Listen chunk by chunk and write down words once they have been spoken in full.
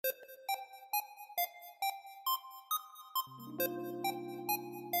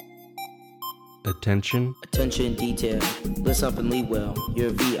Attention detail. Listen up and lead well. You're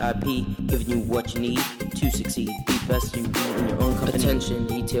a VIP, giving you what you need to succeed. Be best you be in your own company. Attention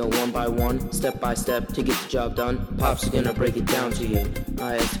detail, one by one, step by step to get the job done. Pop's gonna break it down to you.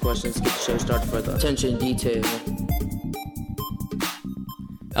 I ask questions, get the show started further. Attention detail.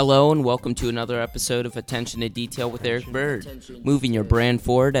 Hello and welcome to another episode of Attention to Detail with Eric Bird, moving your brand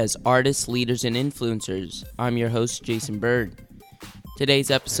forward as artists, leaders, and influencers. I'm your host, Jason Bird.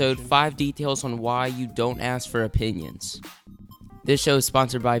 Today's episode, 5 details on why you don't ask for opinions. This show is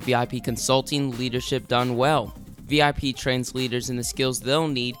sponsored by VIP Consulting, Leadership Done Well. VIP trains leaders in the skills they'll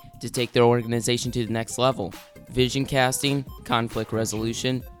need to take their organization to the next level. Vision casting, conflict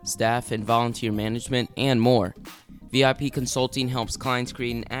resolution, staff and volunteer management, and more. VIP Consulting helps clients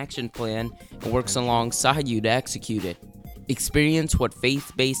create an action plan and works alongside you to execute it. Experience what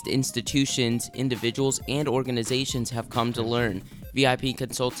faith-based institutions, individuals, and organizations have come to learn. VIP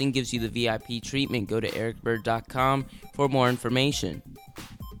Consulting gives you the VIP treatment. Go to ericbird.com for more information.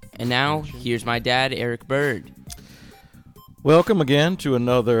 And now, here's my dad, Eric Bird. Welcome again to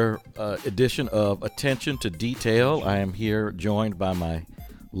another edition of Attention to Detail. I am here joined by my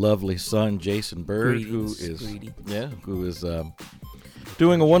lovely son, Jason Bird, who is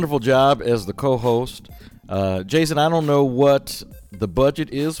doing a wonderful job as the co-host. Jason, I don't know what the budget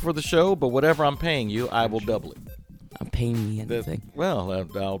is for the show, but whatever I'm paying you, I will double it. I'm paying me anything.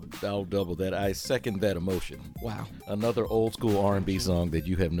 I'll double that. I second that emotion. Wow. Another old school R&B song that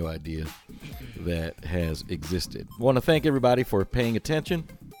you have no idea that has existed. I want to thank everybody for paying attention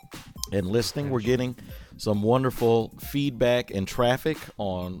and listening. We're getting some wonderful feedback and traffic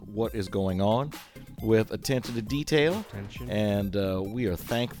on what is going on with Attention to Detail. And we are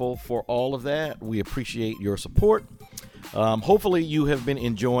thankful for all of that. We appreciate your support. Hopefully you have been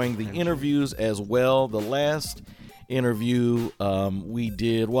enjoying the interviews as well. The last interview we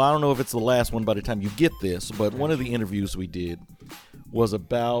did, well, I don't know if it's the last one by the time you get this, but one of the interviews we did was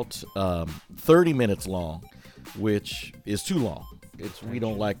about 30 minutes long, which is too long. We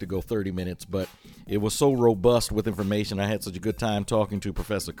don't like to go 30 minutes, but it was so robust with information. I had such a good time talking to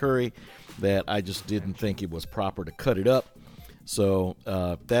Professor Curry that I just didn't think it was proper to cut it up. So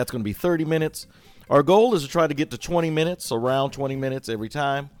that's going to be 30 minutes. Our goal is to try to get to 20 minutes, around 20 minutes every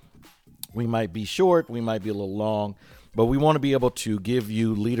time. We might be short, we might be a little long, but we want to be able to give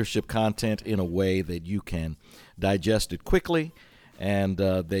you leadership content in a way that you can digest it quickly and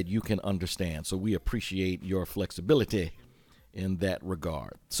that you can understand. So we appreciate your flexibility in that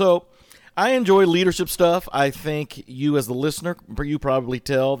regard. So I enjoy leadership stuff. I think you as the listener, you probably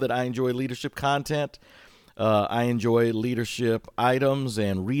tell that I enjoy leadership content. I enjoy leadership items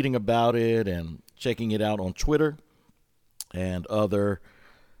and reading about it and checking it out on Twitter and other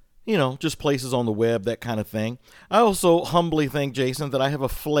just places on the web, that kind of thing. I also humbly think, Jason, that I have a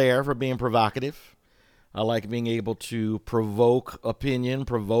flair for being provocative. I like being able to provoke opinion,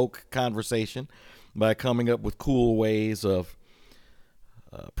 provoke conversation by coming up with cool ways of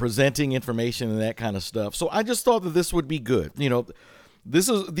presenting information and that kind of stuff. So I just thought that this would be good.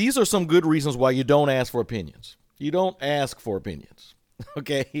 These are some good reasons why you don't ask for opinions. You don't ask for opinions.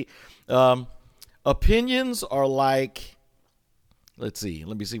 Okay? Opinions are like... Let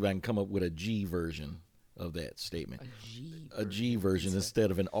me see if I can come up with a G version of that statement. A G version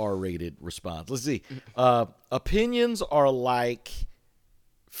instead of an R-rated response. Let's see. Opinions are like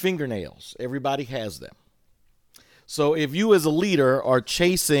fingernails. Everybody has them. So if you as a leader are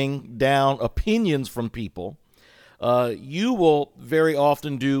chasing down opinions from people, you will very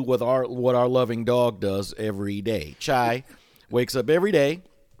often do what our loving dog does every day. Chai wakes up every day.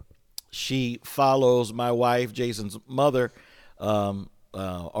 She follows my wife, Jason's mother,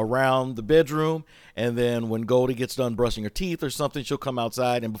 around the bedroom, and then when Goldie gets done brushing her teeth or something, she'll come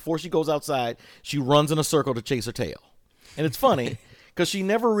outside, and before she goes outside, she runs in a circle to chase her tail. And it's funny because she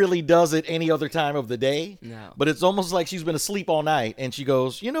never really does it any other time of the day. No. But it's almost like she's been asleep all night, and she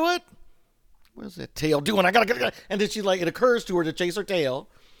goes, you know what? What's that tail doing? I gotta. And then it occurs to her to chase her tail.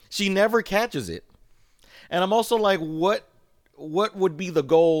 She never catches it. And I'm also like, what would be the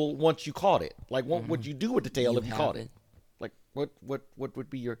goal once you caught it? Like, what would you do with the tail if you caught it? Like, what would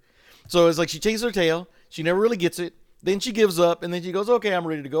be your... So it's like she chases her tail. She never really gets it. Then she gives up, and then she goes, okay, I'm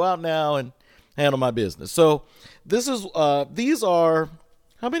ready to go out now and handle my business. So these are...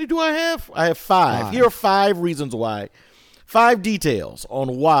 How many do I have? I have 5. Here are 5 reasons why. 5 details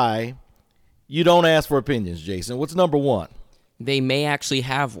on why you don't ask for opinions, Jason. What's number 1? They may actually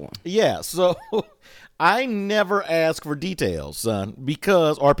have one. Yeah, so... I never ask for details, son,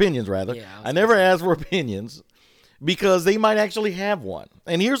 or opinions, rather. Yeah, I never ask for opinions because they might actually have one.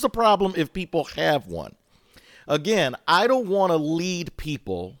 And here's the problem if people have one. Again, I don't want to lead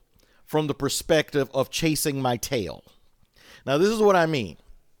people from the perspective of chasing my tail. Now, this is what I mean.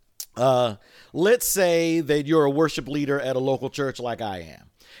 Let's say that you're a worship leader at a local church like I am.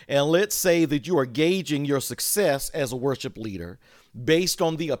 And let's say that you are gauging your success as a worship leader based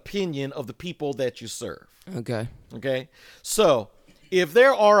on the opinion of the people that you serve. Okay. So if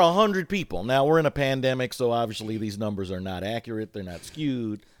there are 100 people, now we're in a pandemic, so obviously these numbers are not accurate. They're not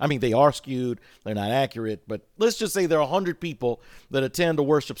skewed. I mean, they are skewed. They're not accurate. But let's just say there are 100 people that attend a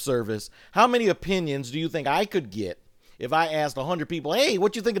worship service. How many opinions do you think I could get if I asked 100 people, hey,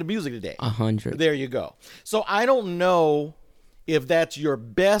 what you think of the music today? 100. There you go. So I don't know if that's your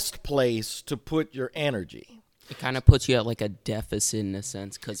best place to put your energy. It kind of puts you at like a deficit in a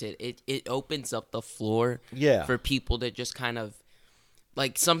sense, because it opens up the floor for people to just kind of,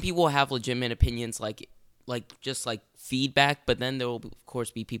 like, some people have legitimate opinions, like just like feedback, but then there will of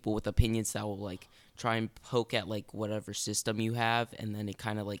course be people with opinions that will like try and poke at like whatever system you have, and then it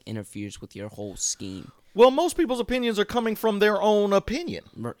kind of like interferes with your whole scheme. Well, most people's opinions are coming from their own opinion.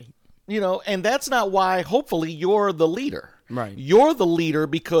 Right. And that's not why, hopefully, you're the leader. Right. You're the leader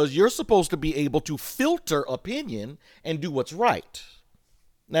because you're supposed to be able to filter opinion and do what's right.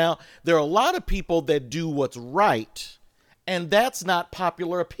 Now, there are a lot of people that do what's right, and that's not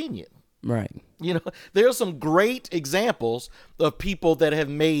popular opinion. Right. There are some great examples of people that have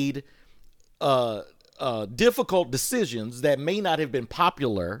made difficult decisions that may not have been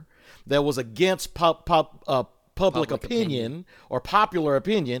popular, that was against public opinion or popular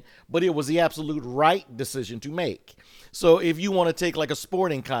opinion, but it was the absolute right decision to make. So if you want to take like a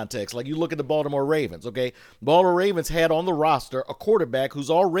sporting context, like you look at the Baltimore Ravens, okay? Baltimore Ravens had on the roster a quarterback who's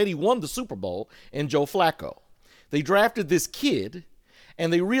already won the Super Bowl in Joe Flacco. They drafted this kid,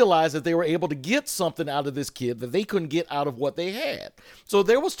 and they realized that they were able to get something out of this kid that they couldn't get out of what they had. So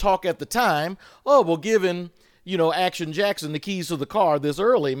there was talk at the time, giving Action Jackson the keys to the car this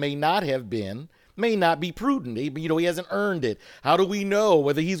early may not be prudent. He hasn't earned it. How do we know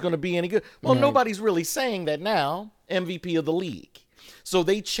whether he's going to be any good? Well, Nobody's really saying that now. MVP of the league. So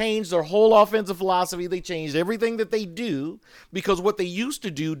they changed their whole offensive philosophy. They changed everything that they do because what they used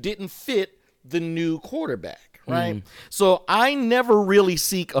to do didn't fit the new quarterback, right? So I never really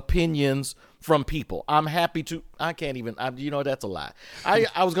seek opinions from people. I'm happy to, that's a lie.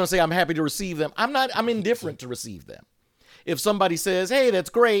 I was going to say I'm happy to receive them. I'm indifferent to receive them. If somebody says, hey, that's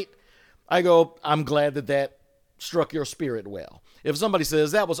great, I go, I'm glad that struck your spirit well. If somebody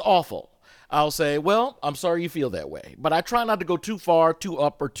says that was awful, I'll say, well, I'm sorry you feel that way. But I try not to go too far, too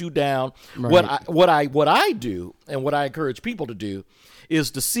up, or too down. Right. What I do, and what I encourage people to do,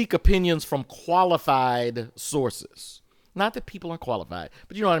 is to seek opinions from qualified sources. Not that people aren't qualified,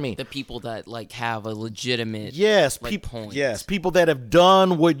 but you know what I mean. The people that like have a legitimate point. Yes, people that have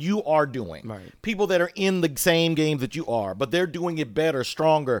done what you are doing. Right. People that are in the same game that you are, but they're doing it better,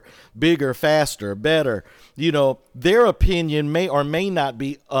 stronger, bigger, faster, better. Their opinion may or may not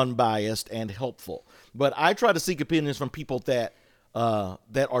be unbiased and helpful. But I try to seek opinions from people that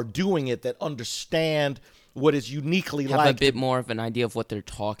are doing it, that understand what is uniquely have a bit more of an idea of what they're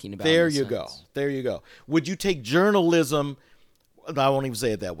talking about. There you go. Would you take journalism? I won't even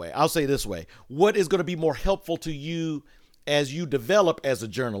say it that way. I'll say it this way. What is going to be more helpful to you as you develop as a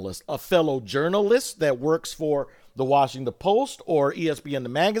journalist? A fellow journalist that works for the Washington Post or ESPN the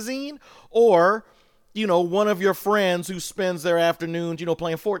magazine, or one of your friends who spends their afternoons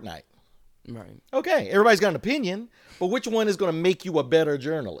playing Fortnite? Right. Okay, everybody's got an opinion, but which one is going to make you a better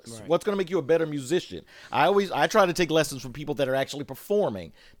journalist? Right. What's going to make you a better musician? I try to take lessons from people that are actually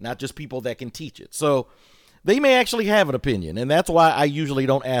performing, not just people that can teach it. So they may actually have an opinion, and that's why I usually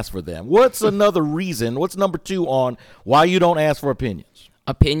don't ask for them. What's another reason? What's number 2 on why you don't ask for opinions?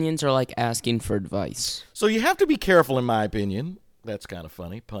 Opinions are like asking for advice. So you have to be careful, in my opinion. That's kind of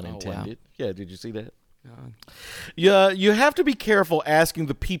funny, pun intended. Wow. Yeah, did you see that? Yeah, you have to be careful asking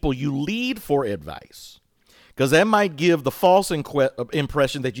the people you lead for advice, because that might give the false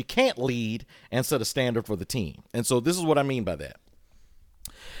impression that you can't lead and set a standard for the team. And so this is what I mean by that.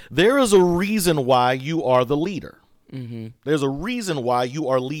 There is a reason why you are the leader. Mm-hmm. There's a reason why you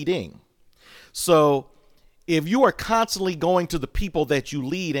are leading. So if you are constantly going to the people that you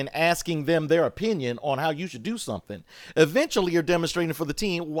lead and asking them their opinion on how you should do something, eventually you're demonstrating for the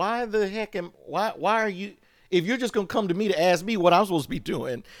team, why are you, if you're just going to come to me to ask me what I'm supposed to be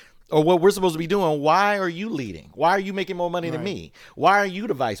doing or what we're supposed to be doing, why are you leading? Why are you making more money than me? Why are you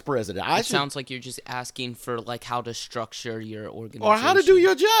the vice president? Sounds like you're just asking for like how to structure your organization. Or how to do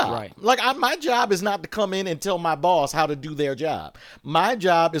your job. Right. Like my job is not to come in and tell my boss how to do their job. My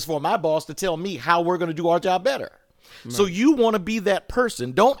job is for my boss to tell me how we're going to do our job better. Right. So you want to be that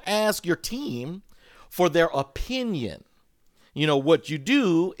person. Don't ask your team for their opinion. What you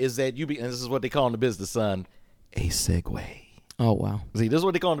do is that and this is what they call in the business, son, a segue. Oh, wow. See, this is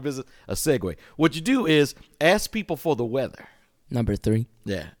what they call in the business, a segue. What you do is ask people for the weather. Number 3.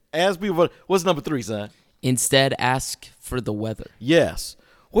 Yeah. Ask people what's number 3, son? Instead, ask for the weather. Yes.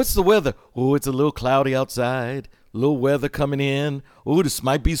 What's the weather? Oh, it's a little cloudy outside. A little weather coming in. Oh, this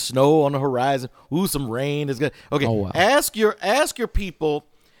might be snow on the horizon. Ooh, some rain is good. Okay. Oh, wow. Ask your people,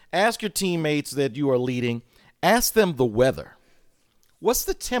 ask your teammates that you are leading, ask them the weather. What's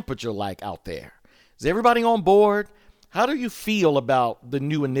the temperature like out there? Is everybody on board? How do you feel about the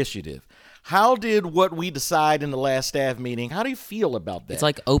new initiative? How did what we decide in the last staff meeting, how do you feel about that? It's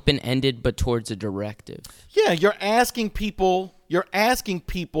like open-ended, but towards a directive. Yeah, you're asking people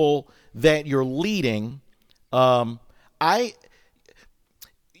that you're leading. You're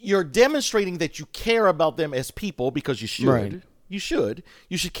demonstrating that you care about them as people, because you should. Right. You should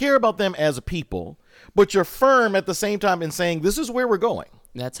care about them as a people, but you're firm at the same time in saying this is where we're going.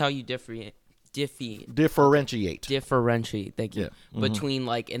 That's how you differentiate. Thank you. Yeah. Between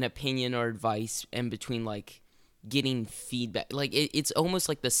like an opinion or advice and between like getting feedback. Like it's almost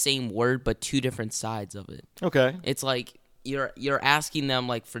like the same word, but two different sides of it. Okay. It's like you're asking them,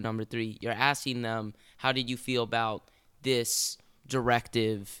 like for number 3, you're asking them, how did you feel about this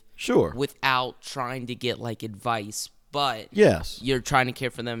directive? Sure. Without trying to get like advice, but yes, you're trying to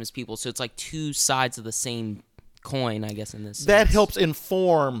care for them as people. So it's like two sides of the same coin, I guess, in this sense. That helps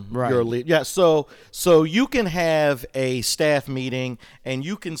inform your lead. Yeah, so you can have a staff meeting and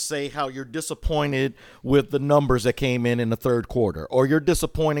you can say how you're disappointed with the numbers that came in the third quarter, or you're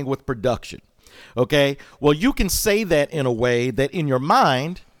disappointed with production. Okay? Well, you can say that in a way that in your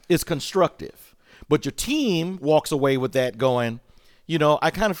mind is constructive. But your team walks away with that going,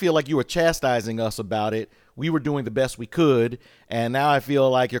 I kind of feel like you were chastising us about it. We were doing the best we could, and now I feel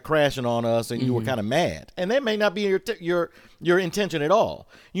like you're crashing on us, and you were kind of mad. And that may not be your intention at all.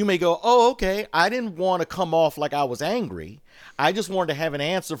 You may go, oh, okay, I didn't want to come off like I was angry. I just wanted to have an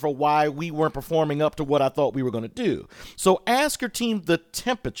answer for why we weren't performing up to what I thought we were going to do. So ask your team the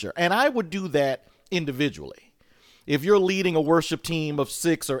temperature, and I would do that individually. If you're leading a worship team of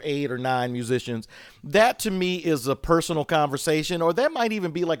 6 or 8 or 9 musicians, that to me is a personal conversation, or that might even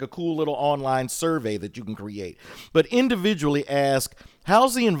be like a cool little online survey that you can create. But individually ask,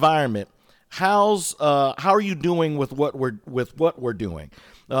 how's the environment? How are you doing with what we're doing?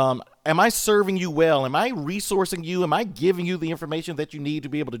 Am I serving you well? Am I resourcing you? Am I giving you the information that you need to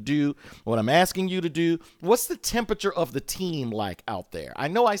be able to do what I'm asking you to do? What's the temperature of the team like out there? I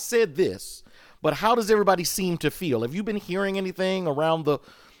know I said this, but how does everybody seem to feel? Have you been hearing anything around the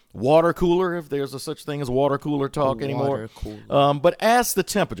water cooler, if there's a such thing as water cooler talk anymore? But ask the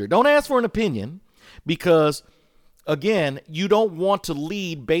temperature. Don't ask for an opinion, because, again, you don't want to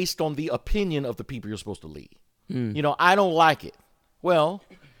lead based on the opinion of the people you're supposed to lead. I don't like it. Well,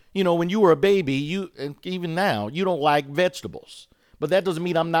 when you were a baby, and even now, you don't like vegetables. But that doesn't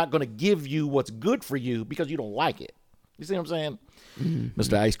mean I'm not going to give you what's good for you because you don't like it. You see what I'm saying?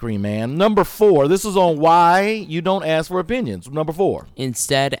 Mr. Ice Cream Man. Number 4, this is on why you don't ask for opinions. Number 4.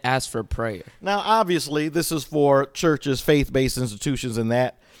 Instead, ask for prayer. Now, obviously, this is for churches, faith-based institutions, and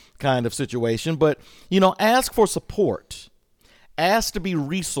that kind of situation. But, ask for support. Ask to be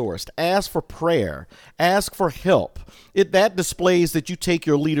resourced. Ask for prayer. Ask for help. That displays that you take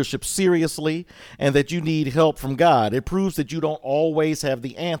your leadership seriously and that you need help from God. It proves that you don't always have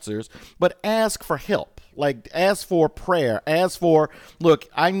the answers, but ask for help. Like, ask for prayer. Ask for, look,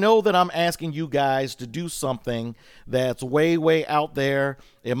 I know that I'm asking you guys to do something that's way, way out there.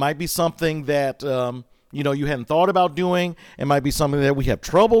 It might be something that, you hadn't thought about doing. It might be something that we have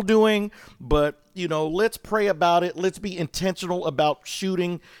trouble doing, but, let's pray about it. Let's be intentional about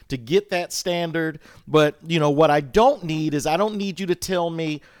shooting to get that standard. But, what I don't need is, I don't need you to tell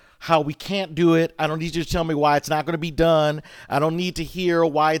me how we can't do it. I don't need you to tell me why it's not going to be done. I don't need to hear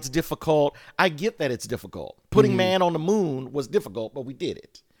why it's difficult. I get that it's difficult. Putting man on the moon was difficult, but we did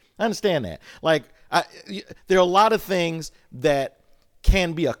it. I understand that. Like, there are a lot of things that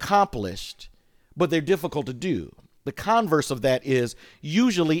can be accomplished, but they're difficult to do. The converse of that is,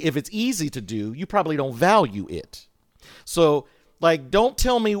 usually if it's easy to do, you probably don't value it. So, like, don't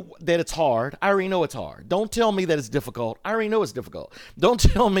tell me that it's hard. I already know it's hard. Don't tell me that it's difficult. I already know it's difficult. Don't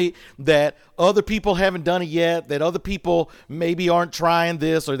tell me that other people haven't done it yet, that other people maybe aren't trying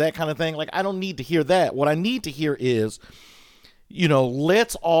this or that kind of thing. Like, I don't need to hear that. What I need to hear is,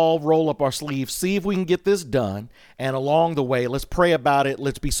 let's all roll up our sleeves, see if we can get this done. And along the way, let's pray about it.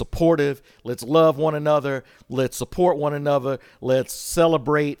 Let's be supportive. Let's love one another. Let's support one another. Let's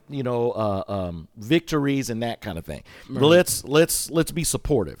celebrate, victories and that kind of thing. Right. Let's be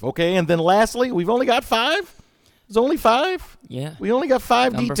supportive. Okay. And then lastly, we've only got 5. There's only 5. Yeah. We only got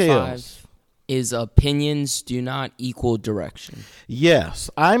 5 Number details. 5 is opinions do not equal direction. Yes.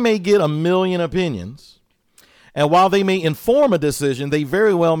 I may get a million opinions. And while they may inform a decision, they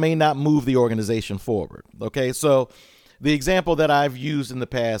very well may not move the organization forward. Okay, so the example that I've used in the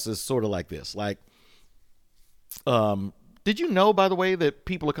past is sort of like this. Like, did you know, by the way, that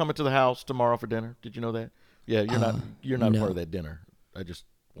people are coming to the house tomorrow for dinner? Did you know that? Yeah, you're not a part of that dinner.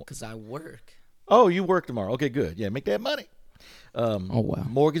 Because I work. Oh, you work tomorrow. Okay, good. Yeah, make that money. Oh, wow.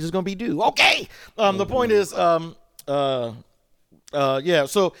 Mortgage is going to be due. Okay. The point is,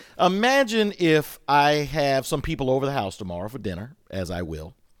 so imagine if I have some people over the house tomorrow for dinner, as I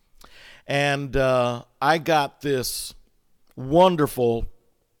will, and I got this wonderful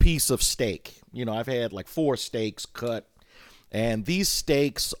piece of steak. I've had like 4 steaks cut, and these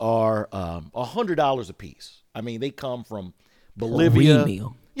steaks are $100 a piece. I mean, they come from Bolivia.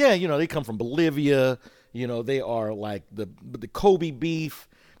 Meal. Yeah, they come from Bolivia. They are like the Kobe beef.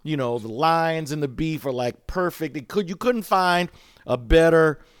 The lines in the beef are like perfect. You couldn't find a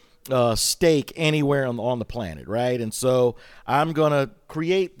better steak anywhere on the planet, right? And so I'm going to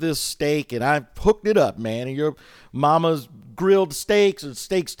create this steak, and I hooked it up, man. And your mama's grilled steaks and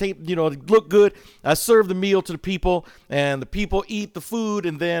steaks taped, look good. I serve the meal to the people, and the people eat the food.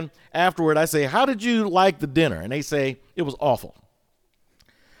 And then afterward, I say, how did you like the dinner? And they say, it was awful.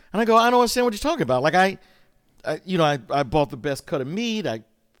 And I go, I don't understand what you're talking about. Like I bought the best cut of meat. I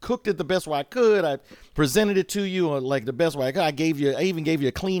cooked it the best way I could. I presented it to you like the best way I could. I even gave you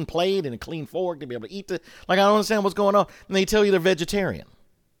a clean plate and a clean fork to be able to eat it. Like, I don't understand what's going on. And they tell you they're vegetarian.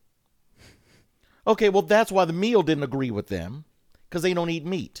 Okay, well, that's why the meal didn't agree with them, because they don't eat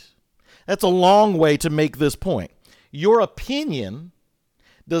meat. That's a long way to make this point. Your opinion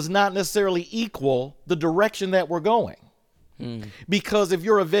does not necessarily equal the direction that we're going. Because if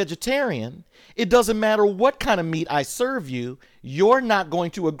you're a vegetarian, it doesn't matter what kind of meat I serve you, you're not going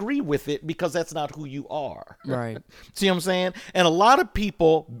to agree with it because that's not who you are. Right. See what I'm saying? And a lot of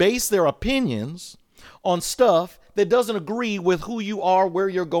people base their opinions on stuff that doesn't agree with who you are, where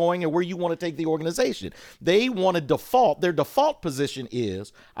you're going, and where you want to take the organization. They want to default. Their default position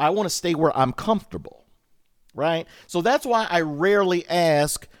is, I want to stay where I'm comfortable. Right? So that's why I rarely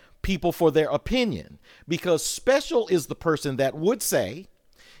ask people for their opinion, because special is the person that would say,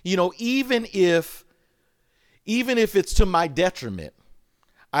 even if it's to my detriment,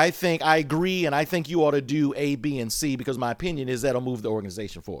 I think I agree and I think you ought to do A, B, and C because my opinion is that'll move the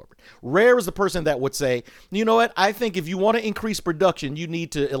organization forward. Rare is the person that would say, you know what, I think if you want to increase production, you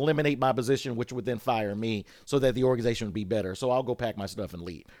need to eliminate my position, which would then fire me so that the organization would be better. So I'll go pack my stuff and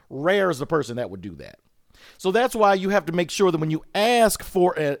leave. Rare is the person that would do that. So that's why you have to make sure that when you ask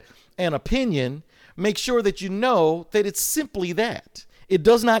for an opinion, make sure that you know that it's simply that. It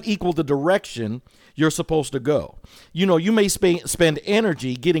does not equal the direction you're supposed to go. You may spend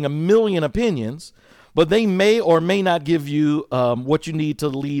energy getting a million opinions, but they may or may not give you what you need to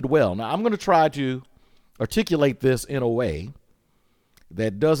lead well. Now, I'm going to try to articulate this in a way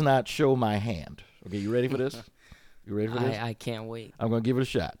that does not show my hand. Okay, you ready for this? You ready for this? I can't wait. I'm going to give it a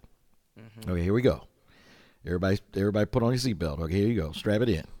shot. Okay, here we go. Everybody put on your seatbelt. Okay, here you go. Strap it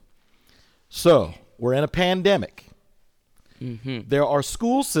in. So, we're in a pandemic. There are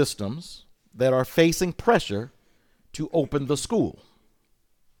school systems that are facing pressure to open the school.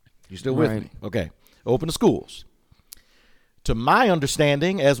 You still with me? Okay. Open the schools. To my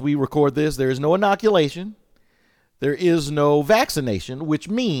understanding, as we record this, there is no inoculation. There is no vaccination, which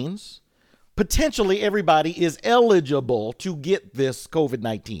means potentially everybody is eligible to get this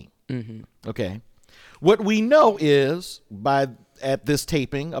COVID-19. Okay. What we know is, at this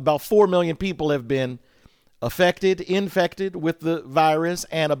taping, about 4 million people have been infected with the virus,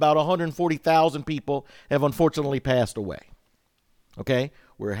 and about 140,000 people have unfortunately passed away. Okay?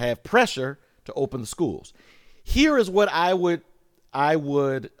 We have pressure to open the schools. Here is what I would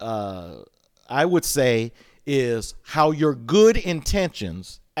say is how your good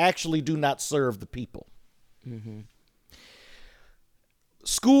intentions actually do not serve the people.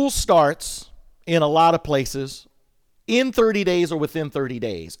 School starts in a lot of places in 30 days or within 30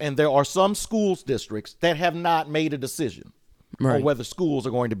 days. And there are some schools districts that have not made a decision on whether schools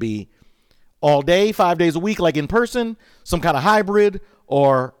are going to be all day, 5 days a week, like in person, some kind of hybrid,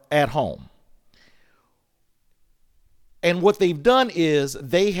 or at home. And what they've done is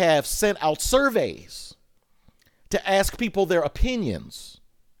they have sent out surveys to ask people their opinions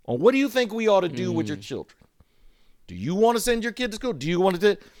on what do you think we ought to do with your children. Do you want to send your kid to school? Do you want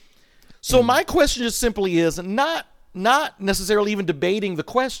to? So my question just simply is not necessarily even debating the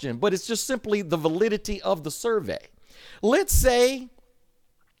question, but it's just simply the validity of the survey. Let's say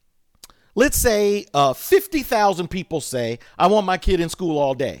 50,000 people say, I want my kid in school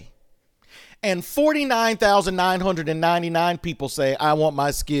all day. And 49,999 people say, I want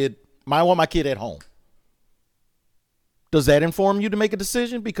my kid at home. Does that inform you to make a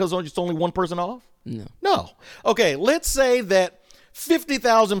decision because it's only one person off? No. Okay, let's say that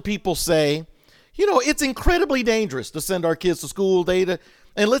 50,000 people say, it's incredibly dangerous to send our kids to school.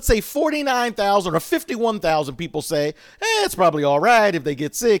 And let's say 49,000 or 51,000 people say, it's probably all right if they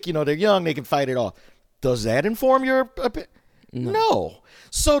get sick. They're young, they can fight it off. Does that inform your opinion? No.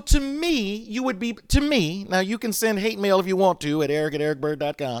 So to me, now you can send hate mail if you want to at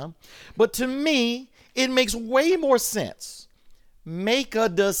eric@ericbird.com. But to me, it makes way more sense. Make a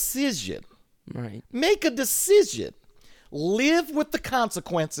decision. Right. Make a decision. Live with the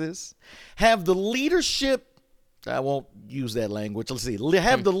consequences. Have the leadership. I won't use that language. Let's see.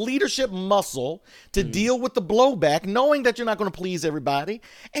 Have the leadership muscle to deal with the blowback, knowing that you're not going to please everybody,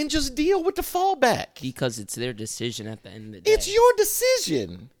 and just deal with the fallback. Because it's their decision at the end of the day. It's your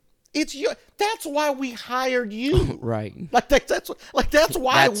decision. That's why we hired you. Right. That's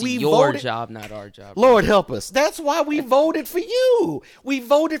why we your voted. Your job, not our job. Lord help us. That's why we voted for you. We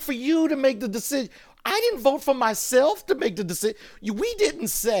voted for you to make the decision. I didn't vote for myself to make the decision. We didn't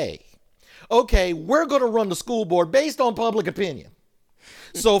say, okay, we're going to run the school board based on public opinion.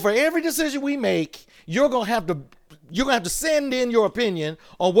 So for every decision we make, you're going to have to send in your opinion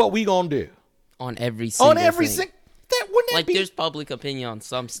on what we going to do. On every single thing. Wouldn't be? There's public opinion on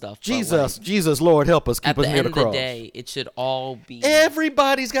some stuff. Jesus, Lord help us. Keep us near the cross. At the end of the day, it should all be.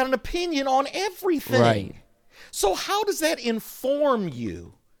 Everybody's got an opinion on everything. Right. So how does that inform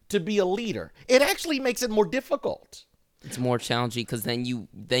you to be a leader? It actually makes it more difficult. It's more challenging because then you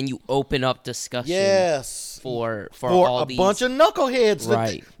open up discussion. Yes. For all these bunch of knuckleheads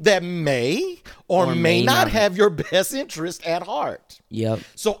right. that may or may not have your best interest at heart. Yep.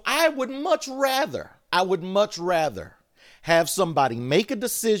 So I would much rather have somebody make a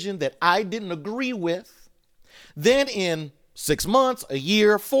decision that I didn't agree with, then in 6 months, a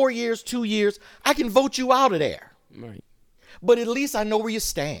year, 4 years, 2 years, I can vote you out of there. Right. But at least I know where you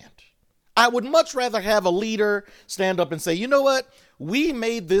stand. I would much rather have a leader stand up and say, you know what? We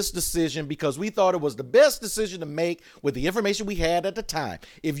made this decision because we thought it was the best decision to make with the information we had at the time.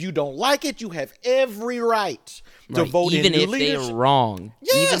 If you don't like it, you have every right to vote in new leadership. Even if they're wrong.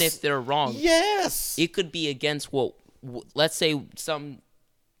 Yes. Even if they're wrong. Yes. It could be against what, let's say some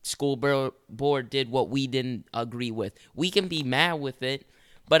school board did what we didn't agree with. We can be mad with it,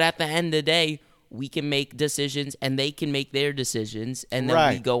 but at the end of the day, we can make decisions and they can make their decisions and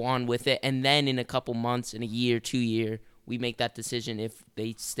then we go on with it. And then in a couple months, in a year, 2 year, we make that decision if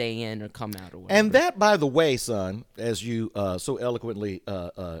they stay in or come out or whatever. And that, by the way, son, as you so eloquently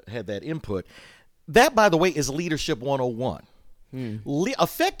had that input, that, by the way, is leadership 101.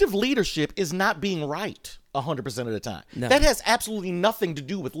 Effective leadership is not being right 100% of the time. No. That has absolutely nothing to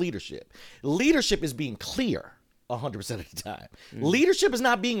do with leadership. Leadership is being clear 100% of the time. Leadership is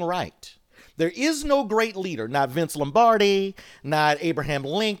not being right. There is no great leader, not Vince Lombardi, not Abraham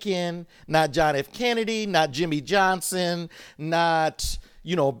Lincoln, not John F. Kennedy, not Jimmy Johnson, not,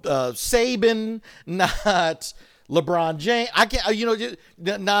 Saban, not LeBron James. I can't,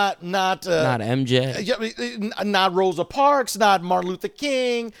 not MJ, not Rosa Parks, not Martin Luther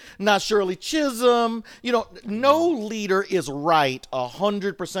King, not Shirley Chisholm. No leader is right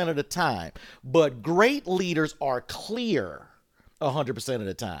 100% of the time, but great leaders are clear 100% of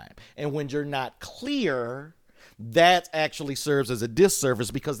the time. And when you're not clear, that actually serves as a disservice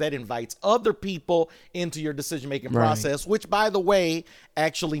because that invites other people into your decision-making process, which, by the way,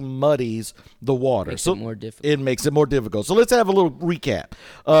 actually muddies the water. It makes it more difficult. So let's have a little recap.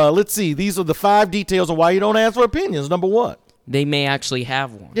 Let's see. These are the 5 details of why you don't ask for opinions. Number 1. They may actually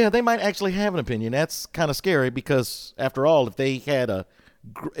have one. Yeah, they might actually have an opinion. That's kind of scary because, after all, if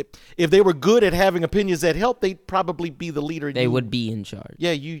they were good at having opinions that help, they'd probably be the leader. They would be in charge.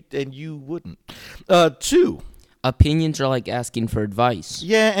 Yeah, you wouldn't. 2. Opinions are like asking for advice.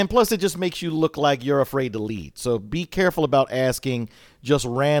 Yeah, and plus it just makes you look like you're afraid to lead. So be careful about asking just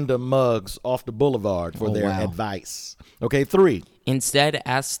random mugs off the boulevard for their advice. Okay, 3. Instead,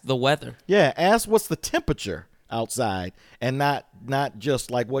 ask the weather. Yeah, ask what's the temperature outside, and not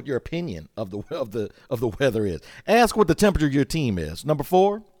just like what your opinion of the weather is. Ask what the temperature of your team is. Number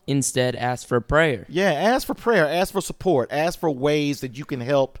 4. Instead, ask for prayer. Yeah, ask for prayer, ask for support, ask for ways that you can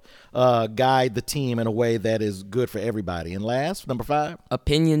help guide the team in a way that is good for everybody. And last, number 5.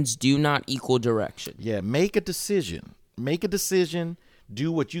 Opinions do not equal direction. Yeah, make a decision. Make a decision.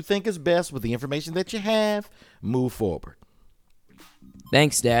 Do what you think is best with the information that you have. Move forward.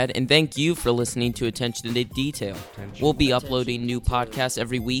 Thanks, Dad, and thank you for listening to Attention to Detail. We'll be uploading new podcasts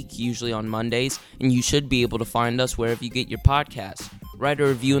every week, usually on Mondays, and you should be able to find us wherever you get your podcasts. Write a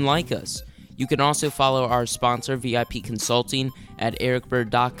review and like us. You can also follow our sponsor, VIP Consulting, at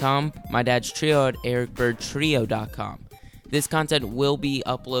ericbird.com, my dad's trio at ericbirdtrio.com. This content will be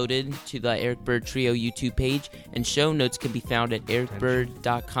uploaded to the Eric Bird Trio YouTube page, and show notes can be found at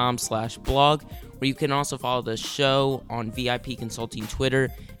ericbird.com/blog, where you can also follow the show on VIP Consulting Twitter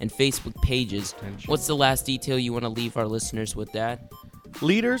and Facebook pages. What's the last detail you want to leave our listeners with, Dad?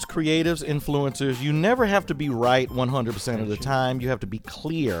 Leaders, creatives, influencers, you never have to be right 100% of the time. You have to be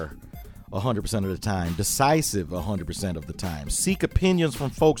clear 100% of the time, decisive 100% of the time. Seek opinions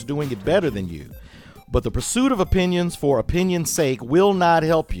from folks doing it better than you. But the pursuit of opinions for opinion's sake will not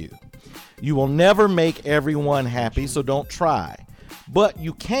help you. You will never make everyone happy, so don't try. But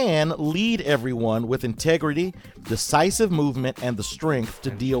you can lead everyone with integrity, decisive movement, and the strength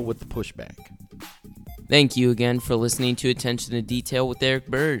to deal with the pushback. Thank you again for listening to Attention to Detail with Eric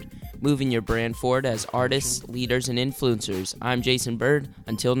Bird, moving your brand forward as artists, leaders, and influencers. I'm Jason Bird.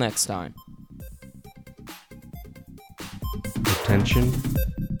 Until next time. Attention.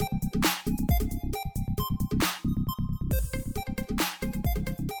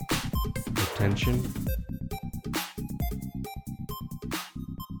 Attention.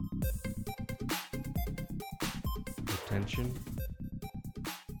 Attention.